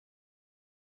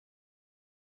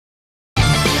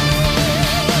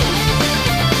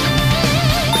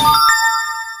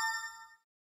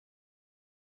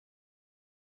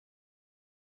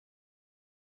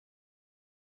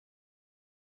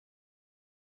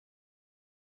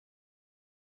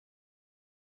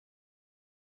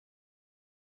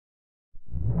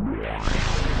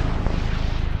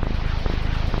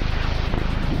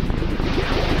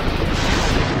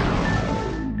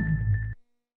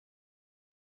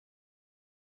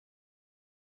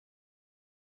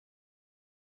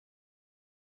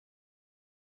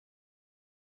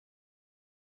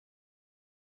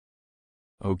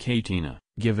Okay Tina,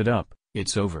 give it up,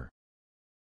 it's over.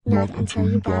 Not until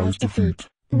you guys defeat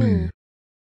me.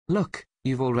 Look,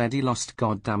 you've already lost,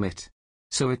 goddammit.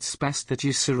 So it's best that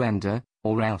you surrender,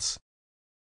 or else.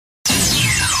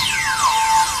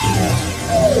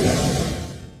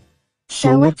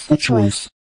 So what's the choice?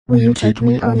 Will you take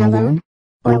me on alone?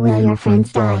 Or will your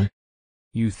friends die?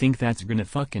 You think that's gonna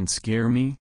fucking scare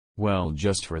me? Well,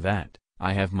 just for that,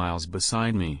 I have Miles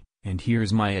beside me, and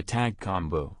here's my attack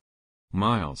combo.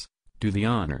 Miles, do the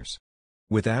honors.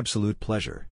 With absolute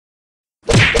pleasure.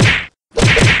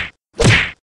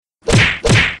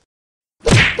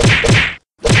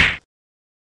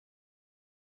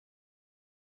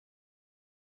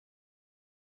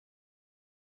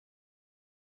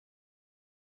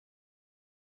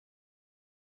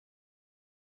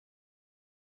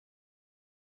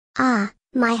 Ah,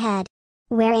 my head.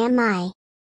 Where am I?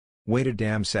 Wait a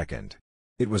damn second.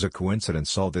 It was a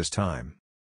coincidence all this time.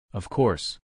 Of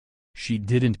course. She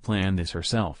didn't plan this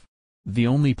herself. The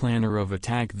only planner of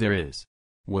attack there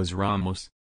was Ramos.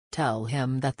 Tell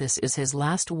him that this is his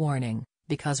last warning,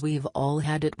 because we've all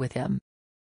had it with him.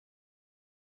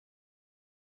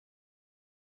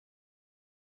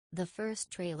 The first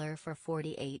trailer for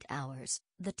 48 Hours,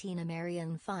 The Tina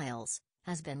Marion Files,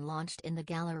 has been launched in the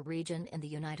Galar region in the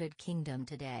United Kingdom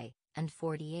today, and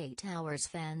 48 Hours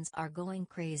fans are going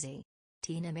crazy.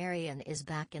 Tina Marion is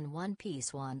back in one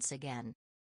piece once again.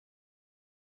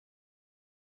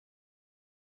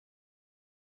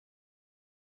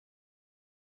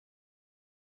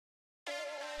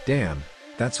 Damn,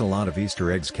 that's a lot of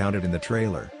Easter eggs counted in the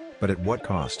trailer, but at what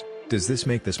cost? Does this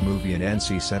make this movie an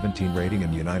NC-17 rating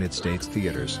in United States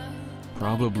theaters?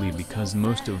 Probably because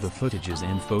most of the footages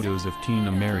and photos of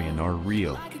Tina Marion are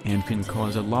real, and can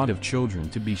cause a lot of children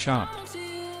to be shocked.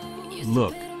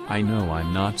 Look, I know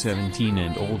I'm not 17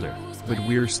 and older, but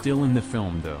we're still in the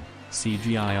film though,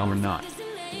 CGI or not.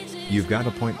 You've got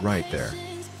a point right there.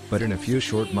 But in a few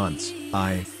short months,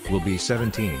 I will be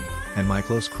 17, and my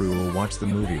close crew will watch the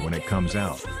movie when it comes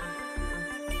out.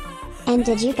 And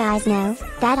did you guys know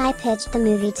that I pitched the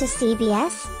movie to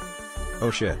CBS?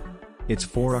 Oh shit. It's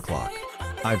 4 o'clock.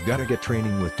 I've gotta get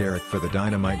training with Derek for the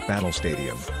Dynamite Battle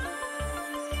Stadium.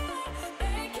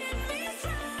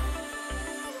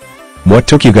 What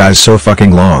took you guys so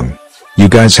fucking long? You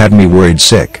guys had me worried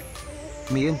sick.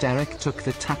 Me and Derek took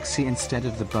the taxi instead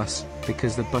of the bus,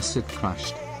 because the bus had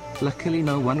crashed. Luckily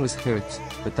no one was hurt,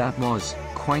 but that was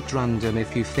quite random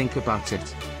if you think about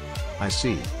it. I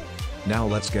see. Now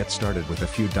let's get started with a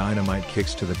few dynamite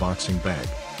kicks to the boxing bag.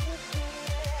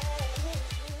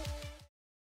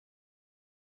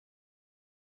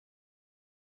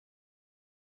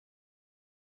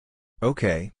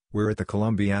 Okay, we're at the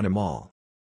Columbiana Mall.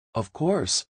 Of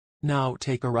course. Now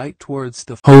take a right towards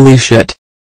the— Holy shit.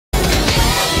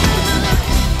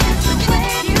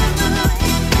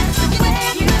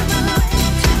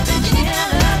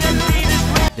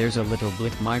 There's a little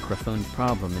blip microphone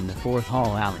problem in the 4th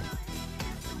hall alley.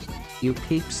 You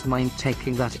peeps mind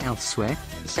taking that elsewhere?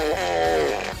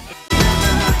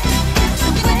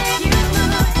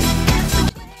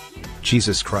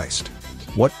 Jesus Christ.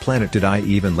 What planet did I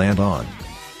even land on?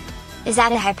 Is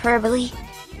that a hyperbole?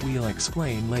 We'll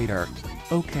explain later.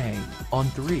 Okay, on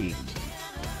 3.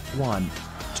 1,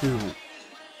 2.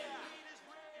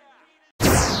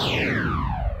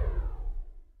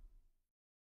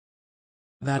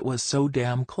 That was so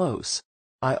damn close.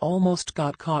 I almost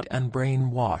got caught and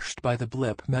brainwashed by the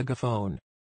blip megaphone.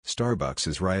 Starbucks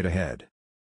is right ahead.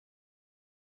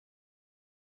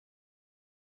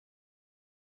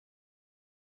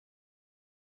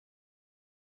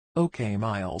 Okay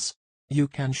Miles. You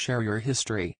can share your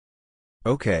history.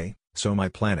 Okay, so my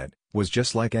planet was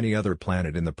just like any other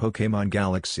planet in the Pokémon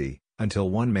galaxy, until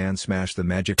one man smashed the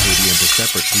magic ruby into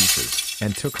separate pieces,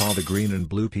 and took all the green and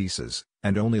blue pieces,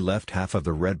 and only left half of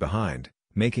the red behind,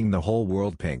 making the whole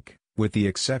world pink, with the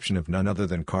exception of none other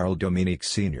than Carl Dominique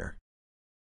Sr.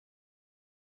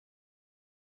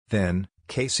 Then,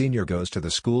 K Sr. goes to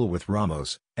the school with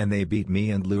Ramos, and they beat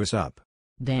me and Lewis up.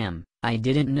 Damn, I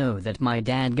didn't know that my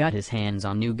dad got his hands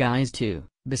on you guys too,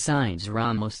 besides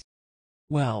Ramos.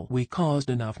 Well, we caused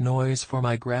enough noise for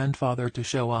my grandfather to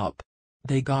show up.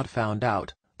 They got found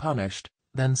out, punished,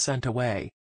 then sent away.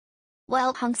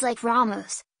 Well, punks like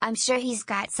Ramos, I'm sure he's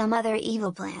got some other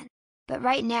evil plan. But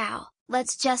right now,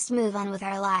 let's just move on with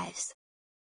our lives.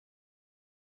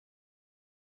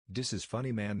 This is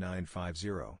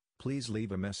Funnyman950, please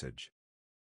leave a message.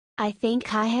 I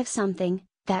think I have something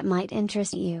that might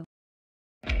interest you.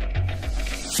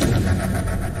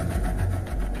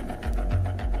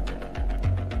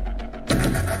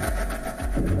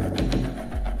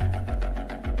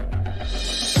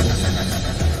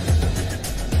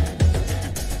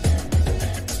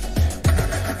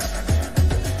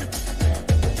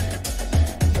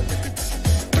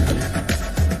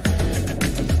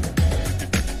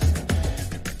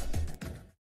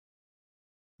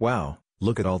 Wow,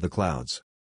 look at all the clouds.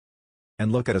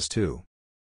 And look at us too.